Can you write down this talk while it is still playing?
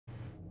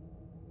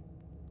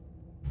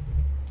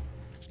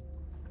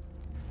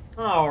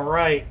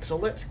Alright, so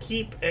let's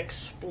keep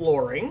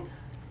exploring.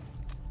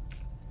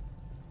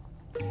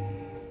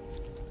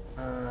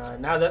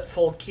 Now that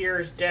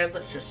Fulkir's dead,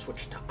 let's just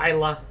switch to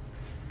Isla.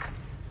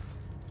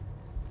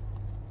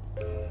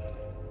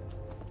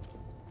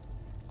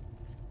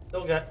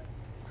 Still got...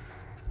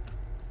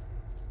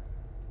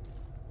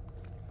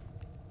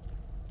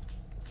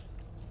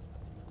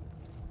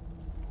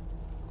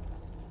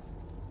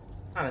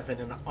 kind of in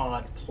an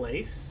odd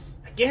place.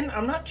 Again,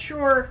 I'm not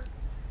sure...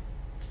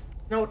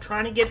 No,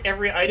 trying to get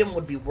every item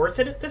would be worth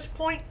it at this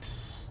point.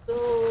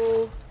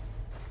 So...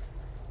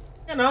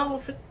 You know,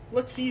 if it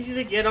looks easy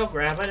to get, I'll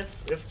grab it.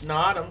 If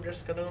not, I'm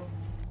just gonna...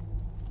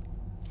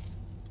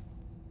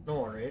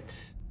 ignore it.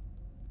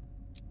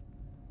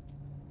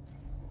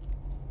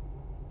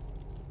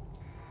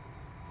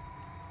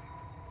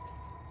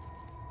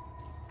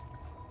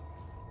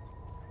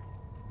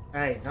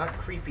 Hey, not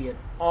creepy at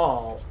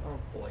all. Oh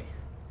boy.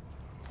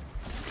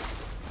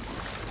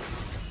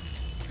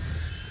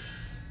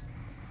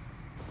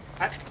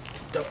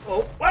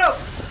 Oh, whoa!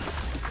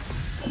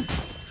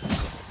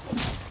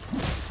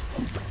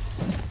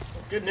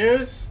 Good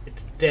news,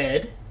 it's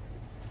dead.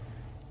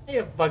 May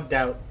have bugged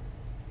out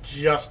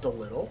just a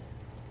little.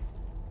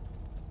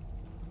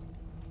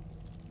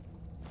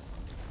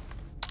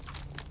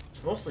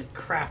 Mostly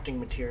crafting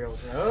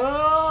materials.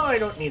 Oh, I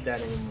don't need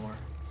that anymore.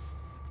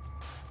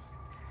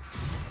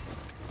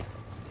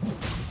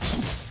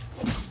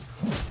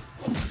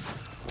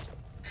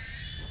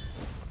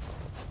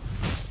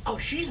 Oh,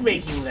 she's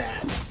making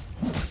that.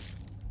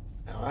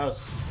 Oh, that was...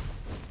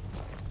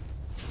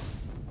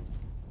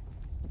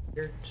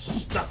 You're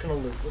stuck in a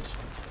loop. Let's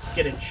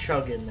get a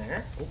chug in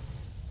there. Oh.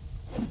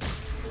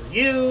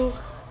 You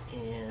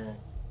and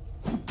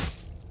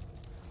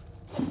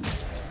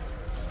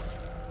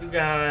you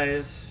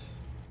guys.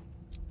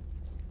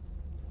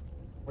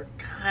 We're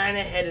kind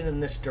of headed in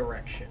this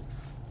direction.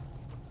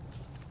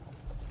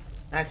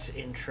 That's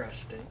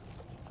interesting.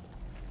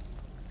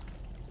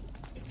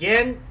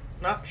 Again,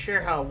 not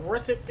sure how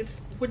worth it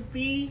would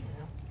be.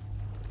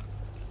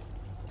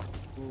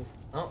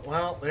 Oh,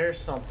 well, there's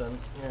something.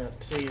 Yeah,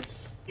 see, it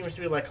seems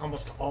to be like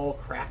almost all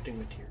crafting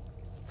material.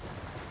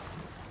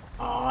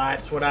 Oh,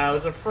 that's what I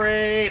was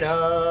afraid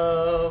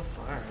of.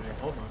 Alright,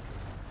 hold on.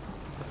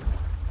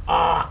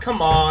 Ah,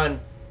 come on.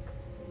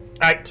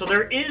 Alright, so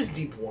there is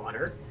deep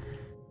water.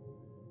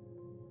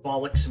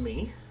 Bollocks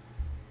me.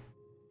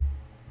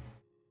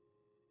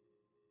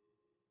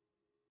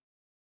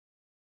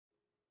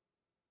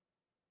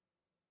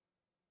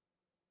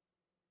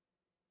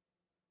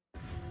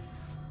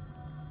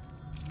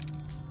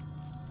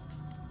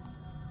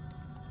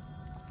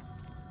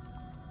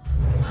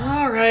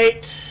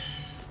 Alright,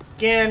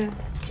 again,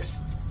 just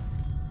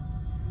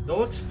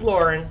go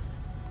exploring.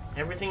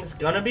 Everything's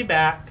gonna be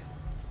back.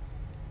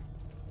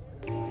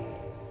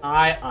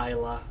 Hi,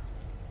 Isla.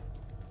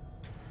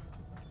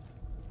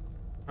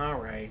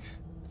 Alright.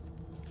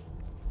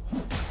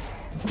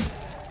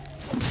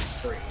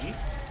 3.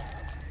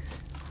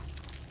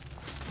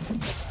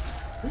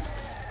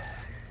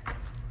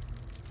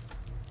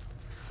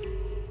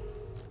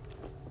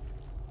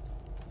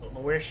 Don't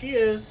know where she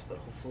is, but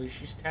hopefully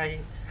she's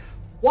tagging.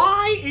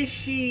 Why is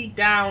she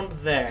down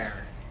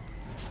there?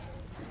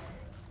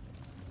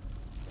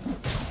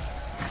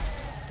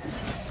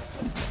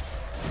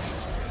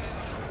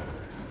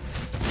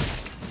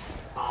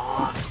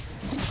 Ah.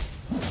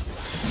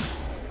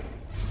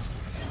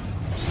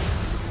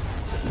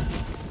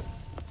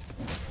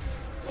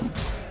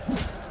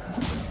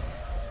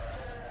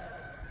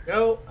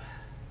 Go.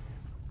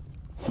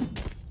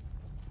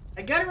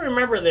 I gotta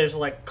remember there's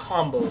like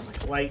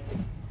combos, like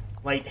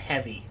light,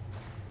 heavy.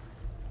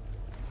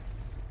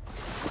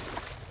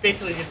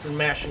 Basically just been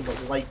mashing the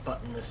light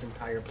button this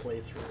entire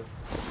playthrough.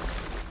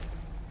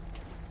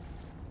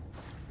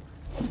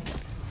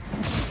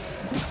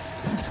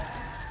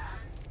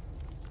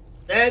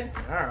 Dead?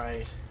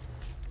 Alright.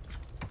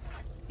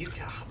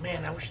 Oh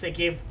man, I wish they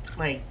gave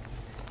my...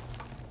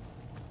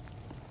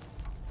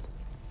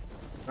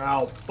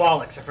 Oh,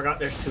 bollocks, I forgot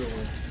there's 2 of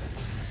them.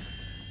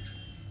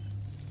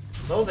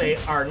 No, they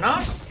are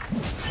not.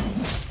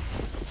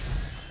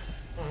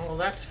 Oh, well,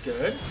 that's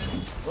good.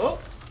 Oh.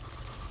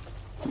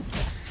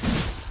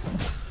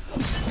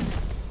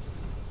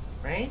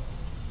 Right?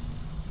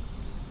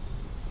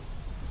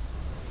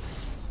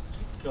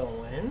 Keep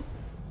going.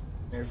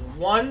 There's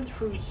one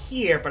through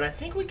here, but I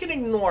think we can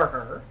ignore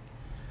her.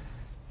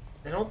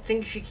 I don't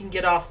think she can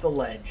get off the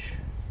ledge.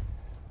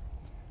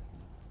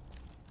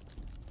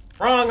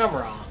 Wrong, I'm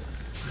wrong.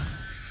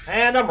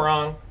 And I'm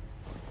wrong.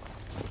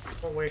 I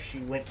don't know where she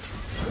went to.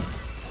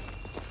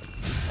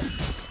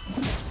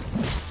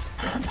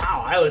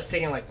 Wow, Isla's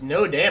taking like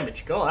no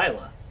damage. Go,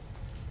 Isla.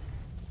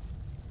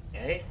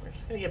 Okay, we're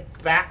just gonna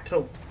get back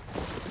to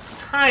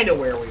kind of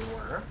where we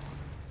were.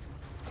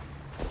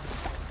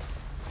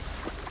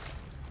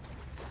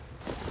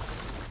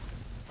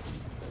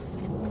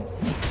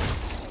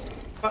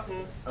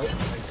 Button. Oh,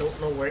 I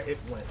don't know where it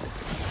went.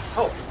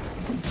 Oh.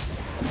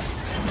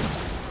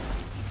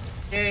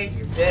 Okay,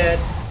 you're dead.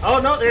 Oh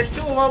no, there's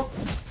 2 of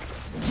them.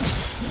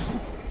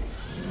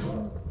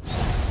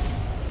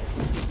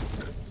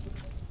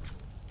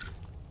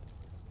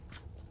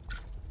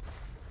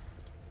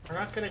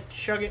 not gonna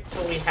chug it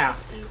till we have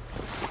to.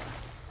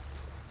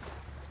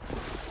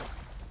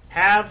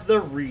 Have the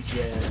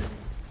regen.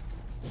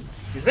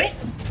 Excuse me?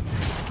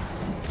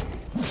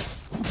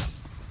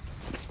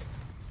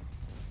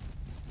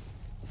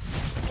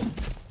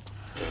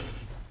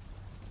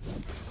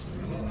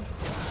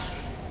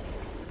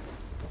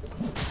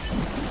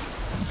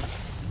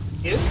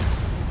 You?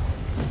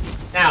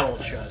 Now we'll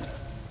chug.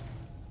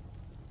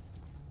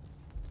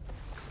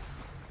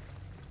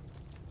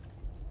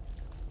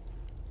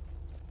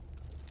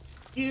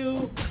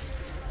 You.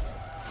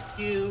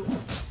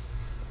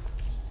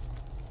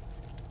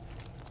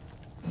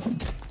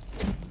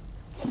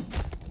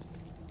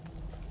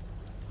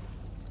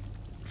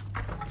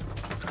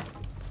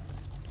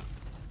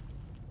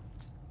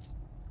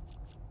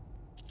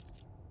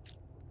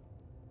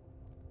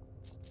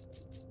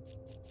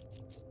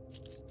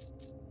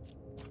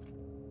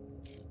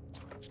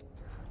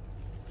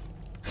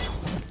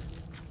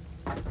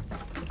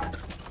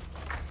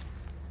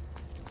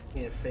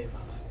 Need a favor.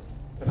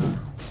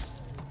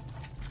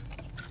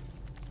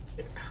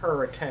 Get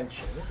her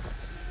attention.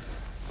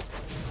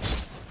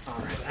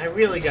 Alright, I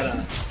really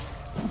gotta...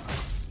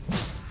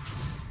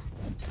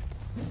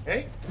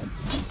 Okay.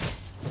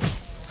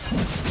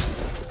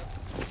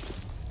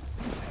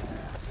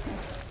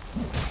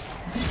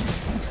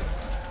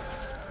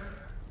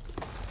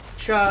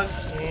 Chug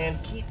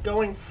and keep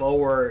going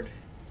forward.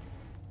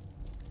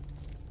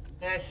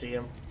 Yeah, I see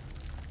him.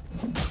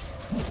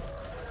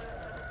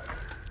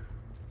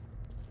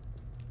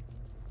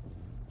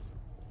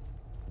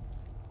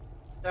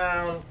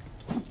 Down.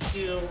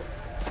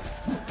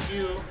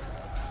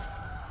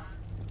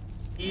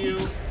 You.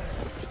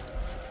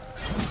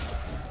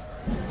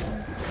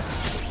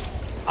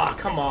 Ah,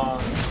 come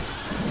on.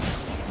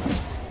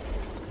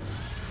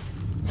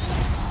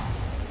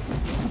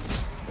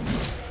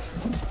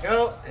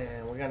 Go,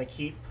 and we're gonna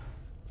keep.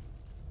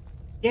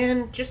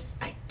 Again,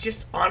 I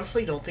just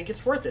honestly don't think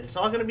it's worth it. It's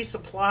all gonna be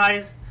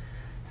supplies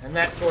and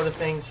that sort of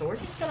thing, so we're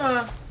just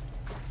gonna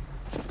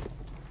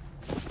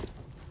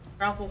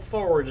travel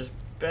forward as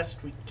best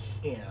we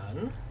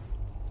can.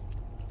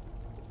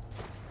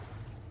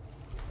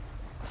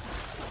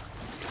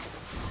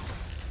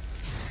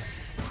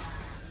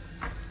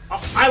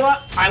 Oh,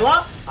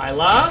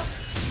 Isla!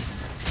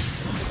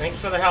 Thanks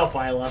for the help,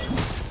 Isla.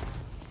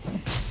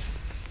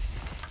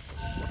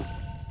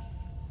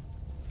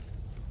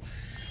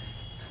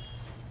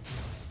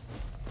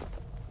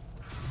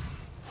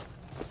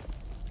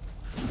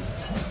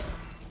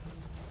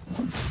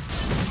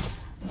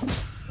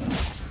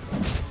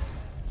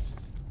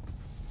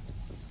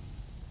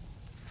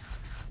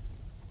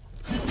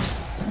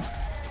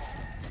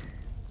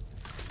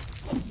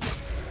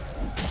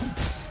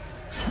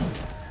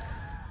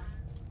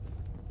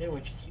 We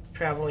just keep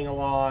traveling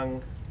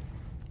along.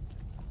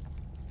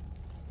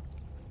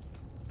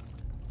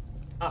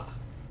 Ah.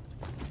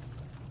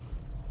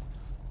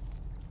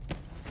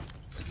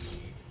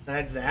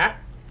 Add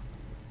that.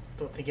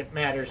 Don't think it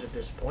matters at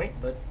this point,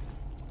 but...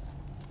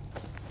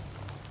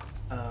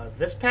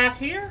 this path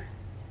here?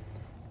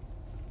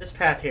 This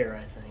path here,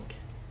 I think.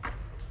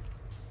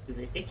 To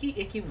the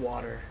icky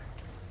water.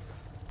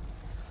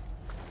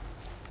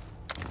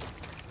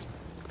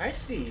 I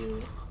see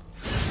you.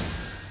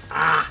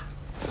 Ah!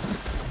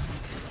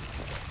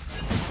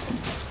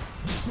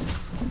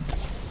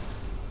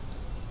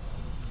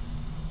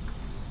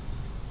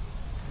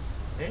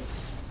 Okay.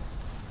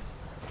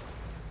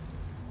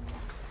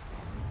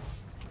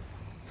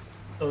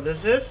 So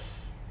does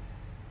this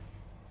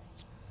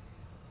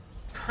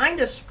kind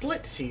of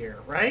splits here,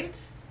 right?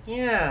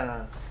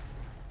 Yeah.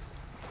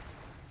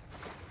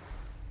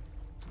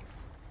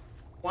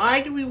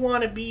 Why do we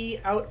want to be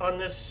out on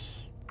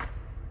this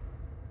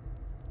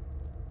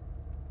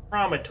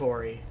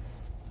promontory?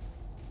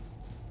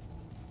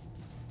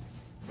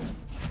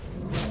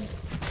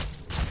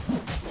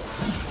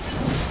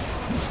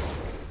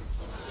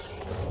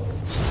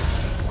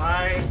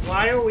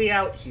 Why are we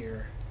out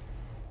here?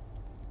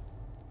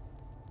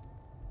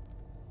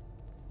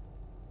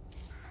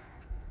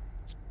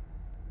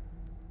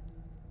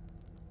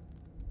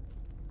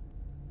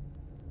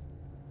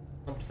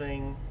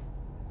 Something.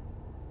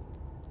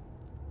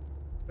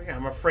 Yeah,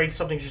 I'm afraid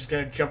something's just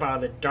gonna jump out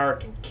of the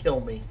dark and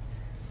kill me.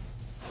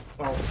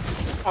 Well,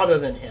 other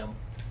than him.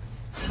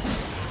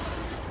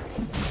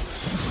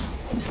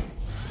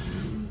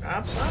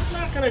 I'm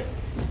not gonna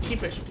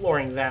keep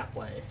exploring that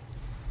way.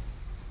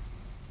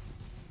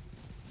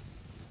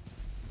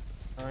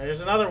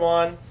 Here's another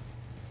one.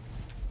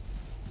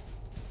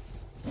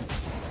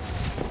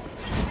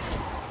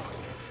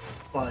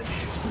 Fudge.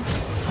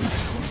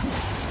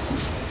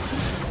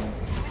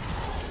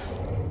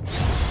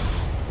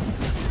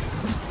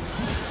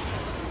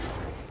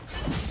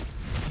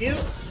 You.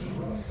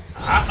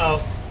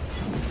 Uh-oh.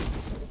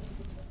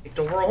 Kicked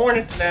over a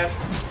hornet's nest.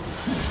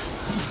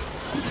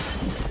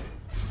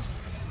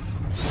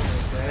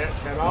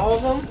 Got all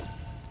of them.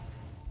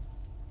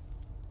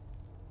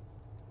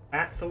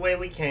 Back the way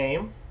we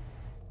came.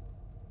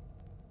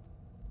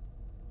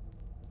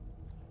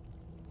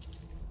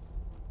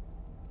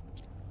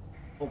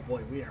 Oh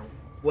boy, we are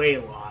way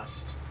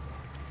lost.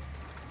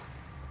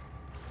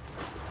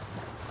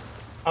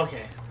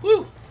 Okay.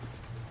 Woo!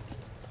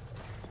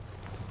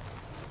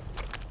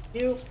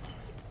 You.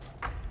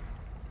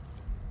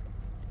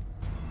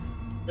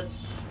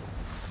 This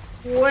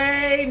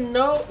way.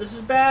 No, this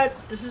is bad.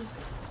 This is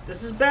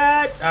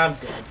bad. I'm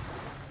dead.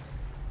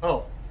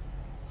 Oh.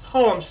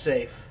 Oh, I'm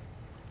safe.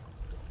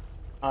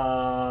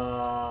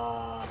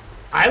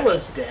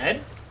 Isla's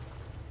dead.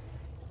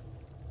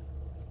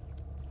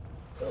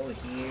 Go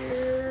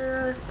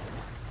here.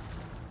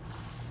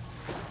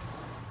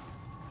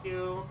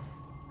 You.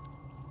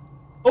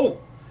 Oh.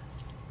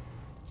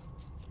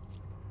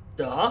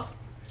 Duh.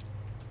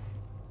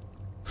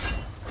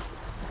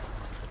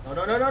 No,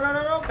 no, no, no, no,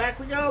 no, no. Back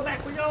we go,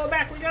 back we go,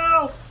 back we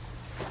go.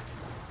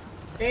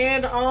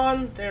 Stand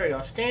on, there we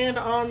go. Stand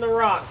on the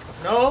rock.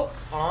 No,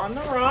 on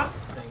the rock.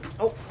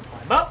 Oh,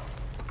 climb up.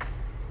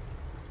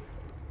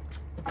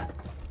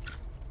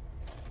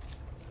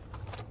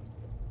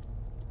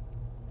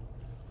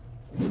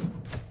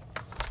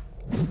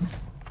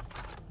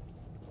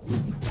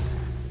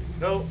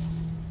 Go.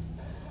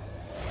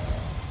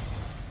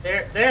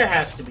 There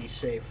has to be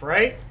safe,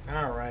 right?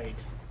 All right.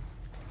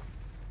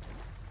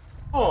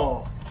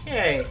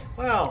 Okay.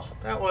 Well,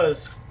 that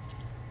was...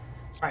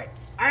 All right.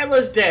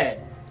 Isla's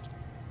dead.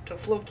 To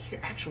float here.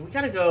 Actually, we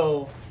gotta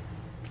go...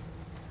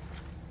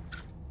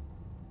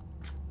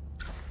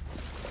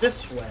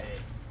 this way.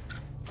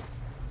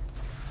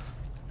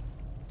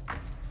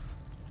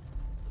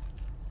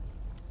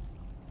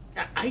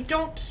 I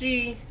don't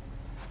see...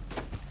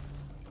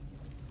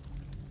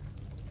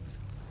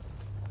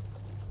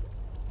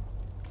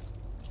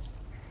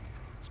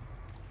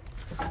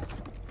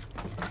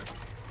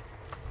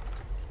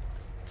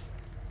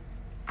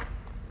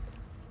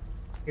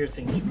 hear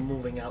things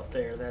moving out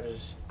there. That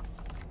is...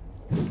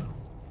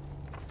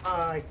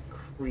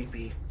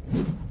 creepy.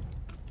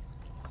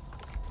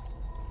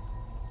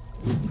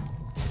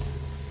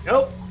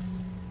 Nope.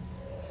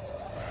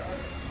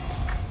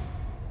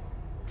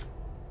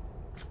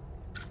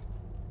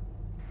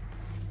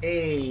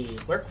 Hey,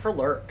 lurk for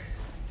lurk.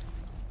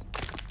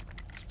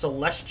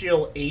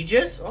 Celestial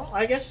Aegis? Well,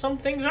 I guess some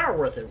things are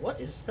worth it. What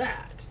is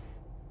that?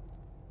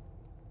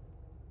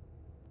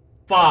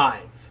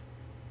 5.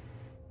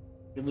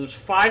 You lose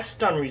 5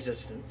 stun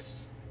resistance.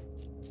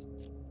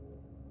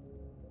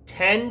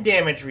 10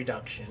 damage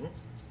reduction.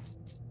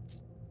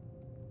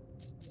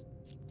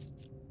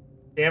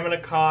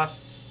 Stamina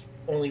costs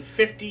only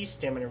 50.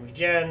 Stamina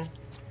regen.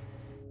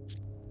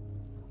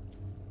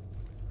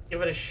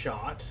 Give it a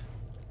shot.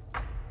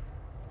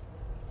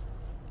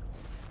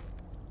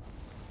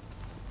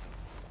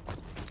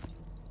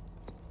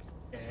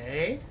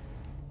 Okay.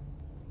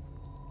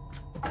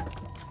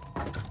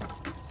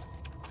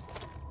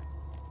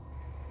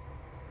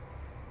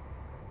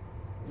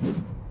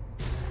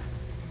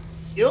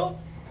 Yup.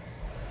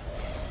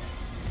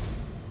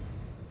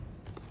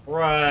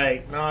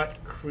 Right,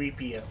 not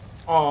creepy at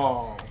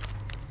all.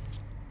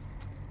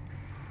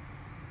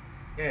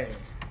 Okay.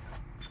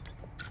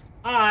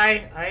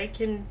 I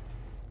can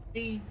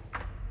see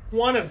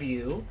one of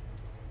you.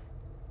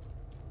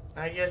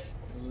 I just...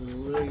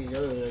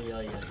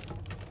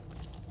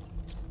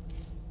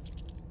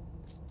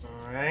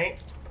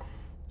 Alright.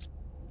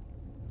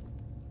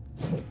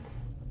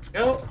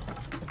 Go.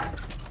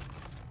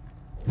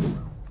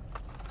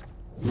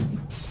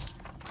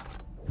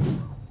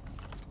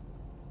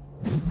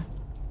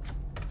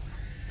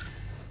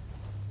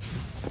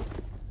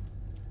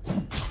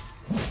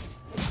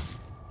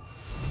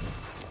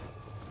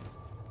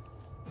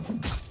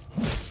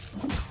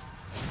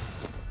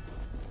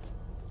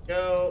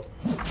 Go.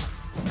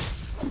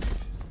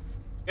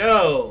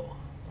 Go.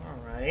 All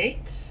right.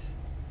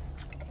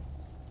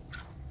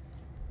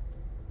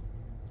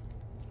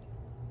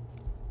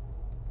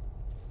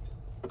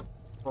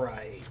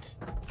 Right.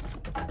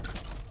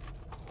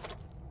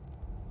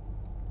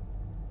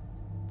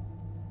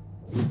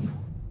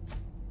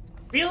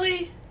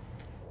 Really?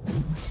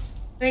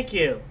 Thank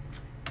you.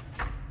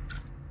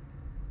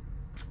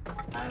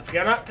 If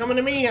you're not coming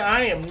to me,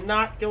 I am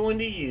not going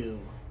to you.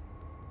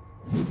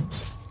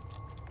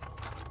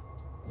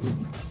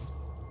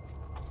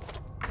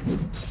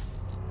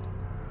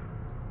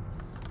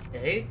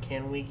 Okay,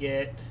 can we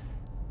get...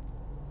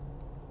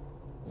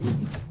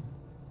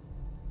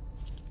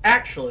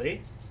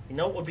 Actually, you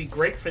know what would be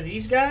great for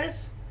these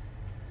guys?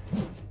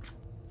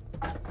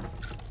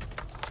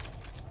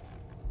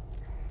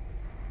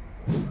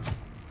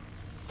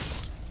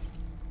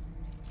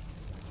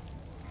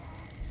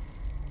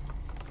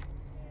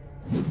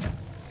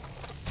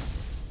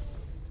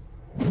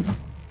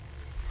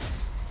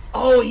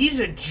 Oh, he's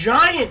a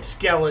giant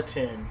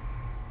skeleton.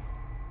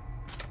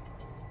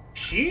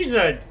 She's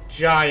a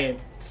giant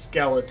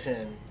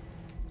skeleton.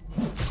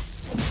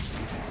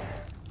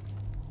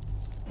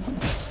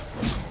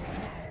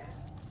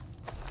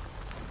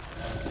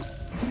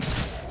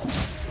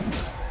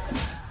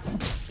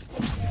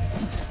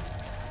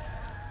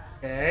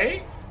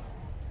 Okay.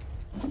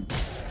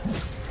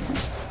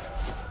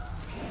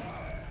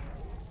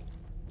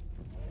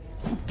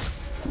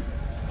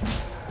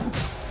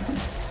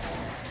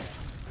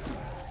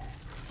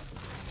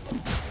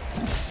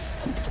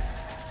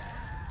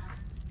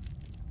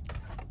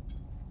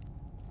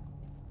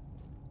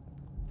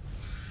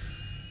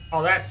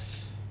 Oh,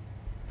 that's...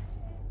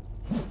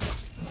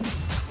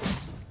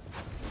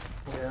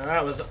 Yeah,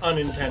 that was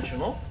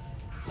unintentional.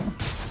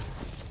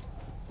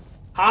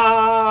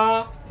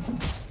 Ha!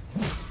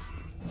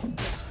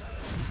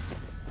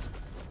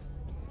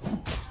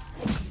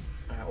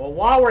 Alright, well,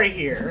 while we're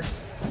here...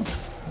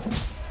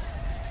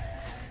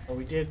 Well,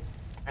 we did...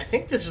 I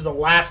think this is the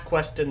last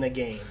quest in the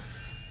game.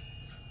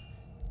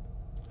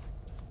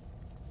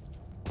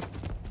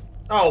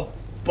 Oh,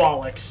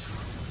 bollocks.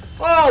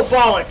 Oh,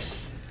 bollocks!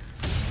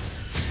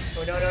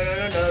 Oh, no, no, no,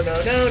 no,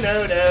 no, no,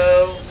 no,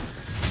 no.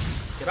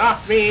 Get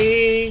off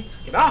me!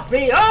 Get off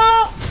me!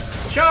 Oh!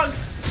 Chug!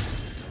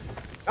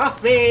 Get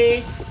off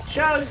me!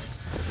 Chug!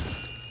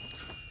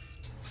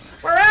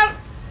 We're out!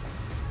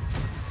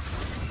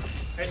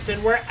 I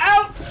said we're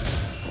out!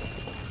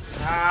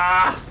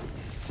 Ah!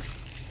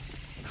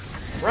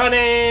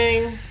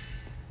 Running!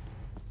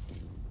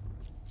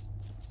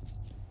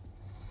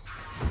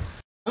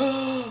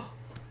 Oh!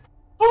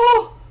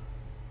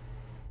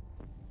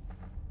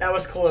 That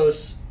was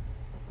close.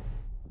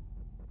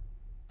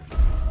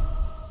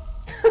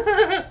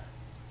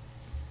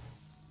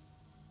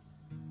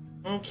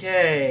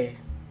 Okay.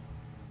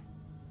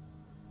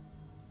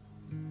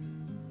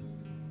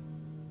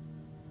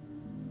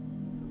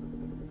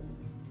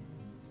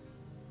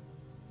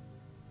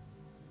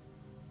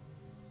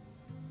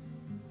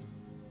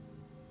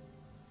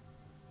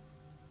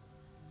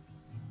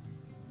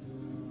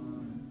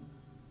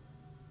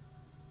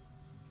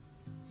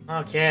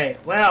 Okay,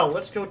 well,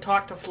 let's go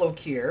talk to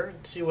Flokir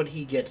and see what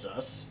he gets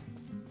us.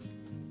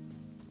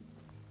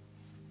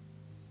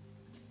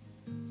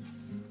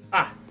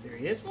 Ah, there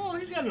he is. Well,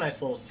 he's got a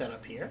nice little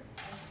setup here.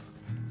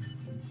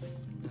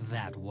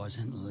 That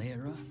wasn't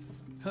Lyra.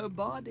 Her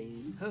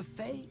body, her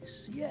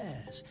face,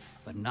 yes,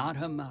 but not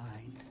her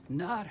mind,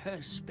 not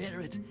her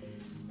spirit,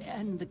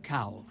 and the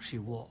cowl she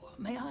wore.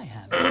 May I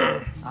have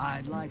it?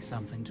 I'd like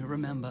something to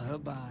remember her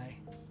by.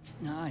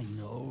 I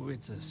know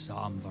it's a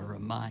somber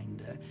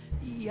reminder,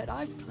 yet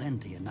I've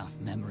plenty enough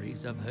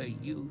memories of her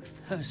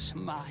youth, her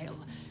smile.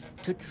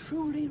 To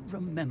truly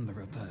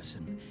remember a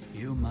person,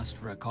 you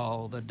must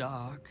recall the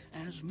dark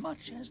as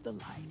much as the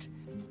light.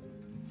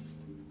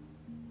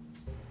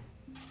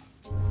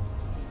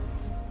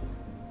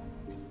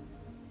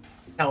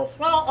 Health.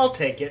 Well, I'll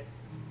take it.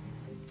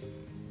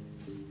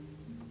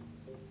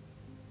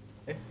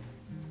 Okay.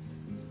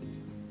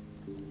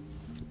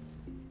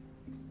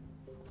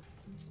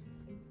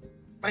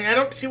 Like, I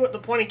don't see what the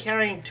point of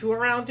carrying two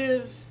around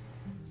is.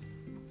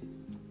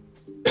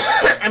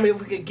 I mean,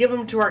 we could give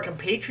them to our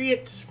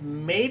compatriots,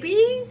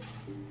 maybe?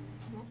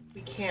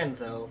 We can,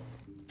 though.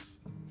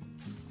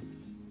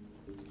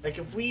 Like,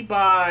 if we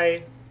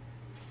buy...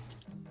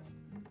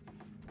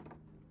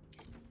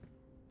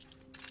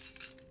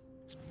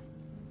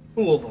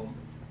 two of them.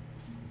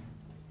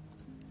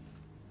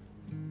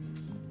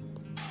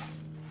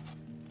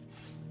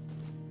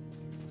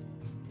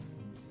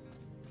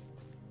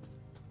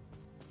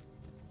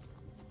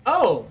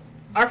 Oh!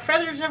 Our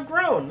feathers have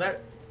grown!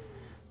 That...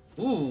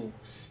 Ooh,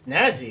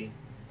 snazzy.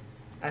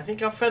 I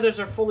think our feathers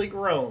are fully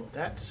grown.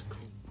 That's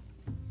cool.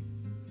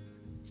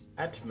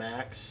 That's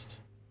maxed.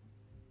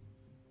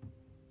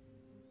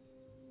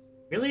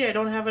 Really? I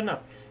don't have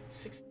enough.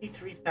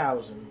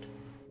 63,000.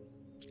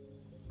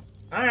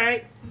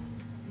 Alright.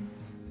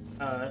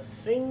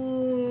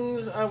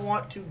 Things I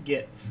want to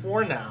get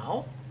for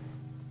now.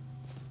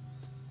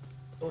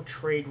 Go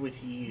trade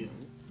with you.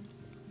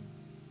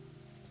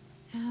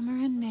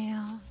 Hammer and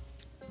nail.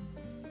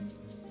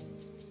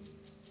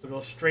 We'll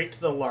go straight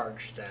to the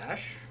large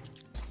stash.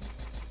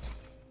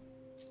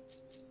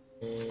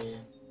 And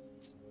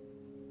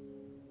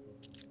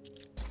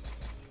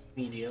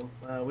medium.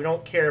 We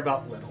don't care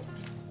about little.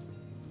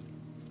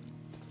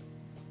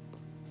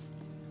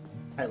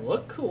 I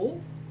look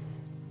cool.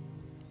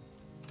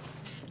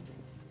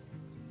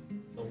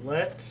 So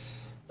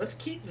let's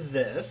keep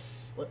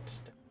this. Let's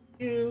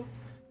do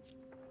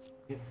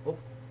oh.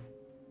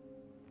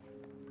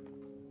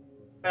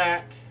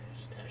 Back.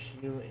 Stash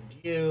you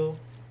and you.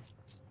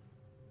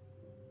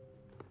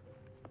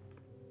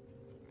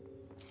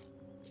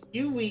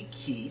 You we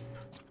keep.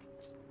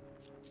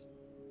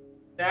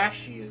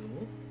 Stash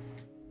you.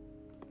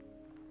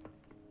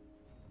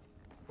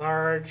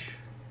 Large.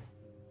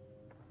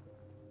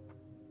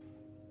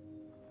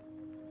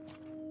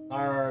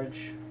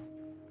 Large.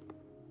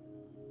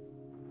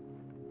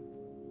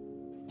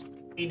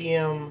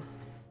 Medium.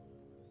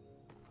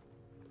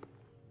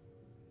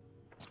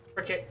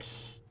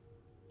 Crickets.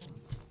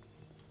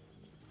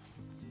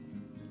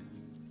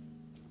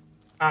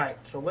 Alright,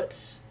 so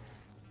let's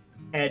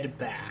head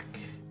back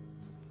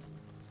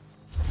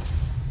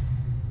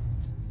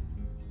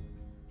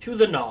to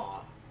the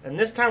Gnaw. And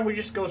this time we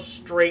just go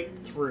straight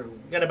through.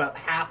 We got about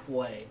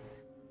halfway.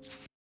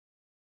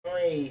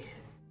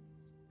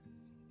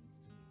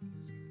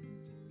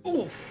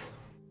 Oof.